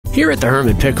Here at the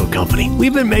Herman Pickle Company,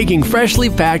 we've been making freshly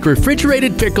packed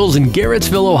refrigerated pickles in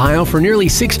Garrettsville, Ohio for nearly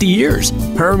 60 years.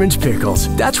 Herman's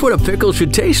Pickles. That's what a pickle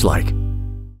should taste like.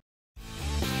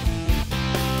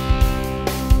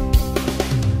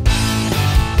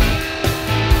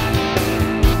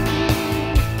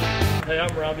 Hey,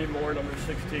 I'm Robbie Moore, number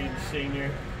 16, senior.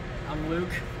 I'm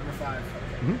Luke, number 5.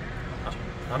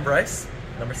 I'm Bryce,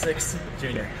 number 6,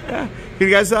 junior. Yeah. Can you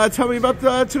guys tell me about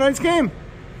tonight's game?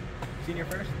 Senior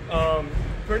first?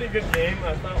 Pretty good game.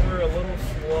 I thought we were a little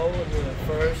slow in the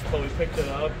first, but we picked it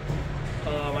up.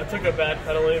 I took a bad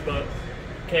penalty, but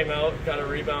came out, got a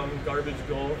rebound, garbage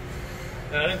goal.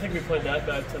 And I didn't think we played that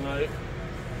bad tonight.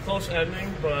 Close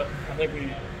ending, but I think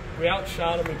we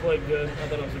outshot them. We played good. I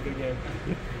thought it was a good game.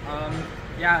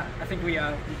 Yeah, I think we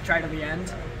tried to the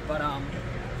end, but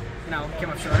came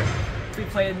up short. We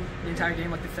played the entire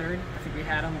game like the third. I think we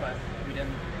had them, but we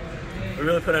didn't. We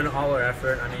really put in all our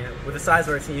effort. I mean, with the size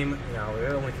of our team, we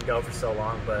only could go for so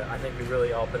long, but I think we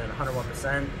really all put in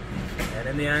 101%. And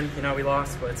in the end, we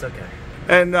lost, but it's okay.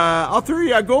 And all three of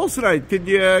you had goals tonight. Could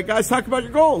you guys talk about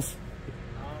your goals?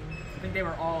 I think they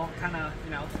were all kind of,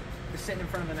 just sitting in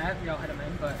front of the net. We all hit them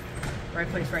in, but right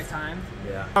place, right time.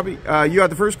 Yeah. Robbie, you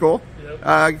had the first goal. Yep.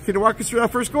 Can you walk us through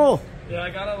that first goal? Yeah, I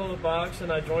got out of the box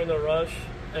and I joined the rush,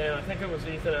 and I think it was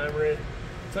Ethan Emery.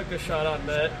 Took the shot on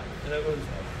net, and it was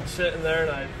sitting there,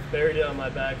 and I buried it on my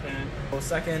backhand. Well,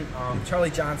 second, Charlie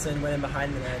Johnson went in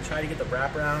behind the net, tried to get the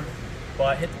wraparound,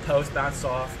 but hit the post, bounced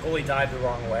off. Goalie dived the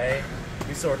wrong way.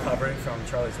 We still recovering from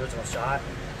Charlie's original shot,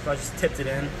 so I just tipped it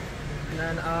in. And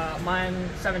then mine,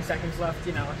 7 seconds left,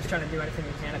 just trying to do anything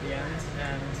we can at the end.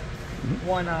 And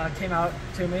one came out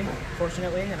to me,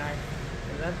 fortunately, and I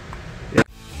did that.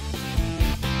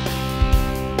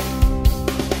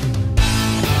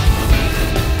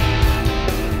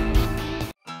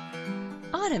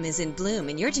 Autumn is in bloom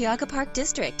in your Geauga Park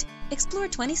district. Explore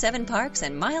 27 parks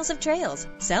and miles of trails,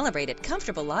 celebrate at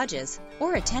comfortable lodges,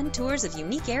 or attend tours of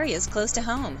unique areas close to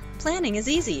home. Planning is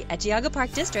easy at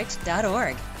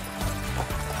geaugaparkdistrict.org.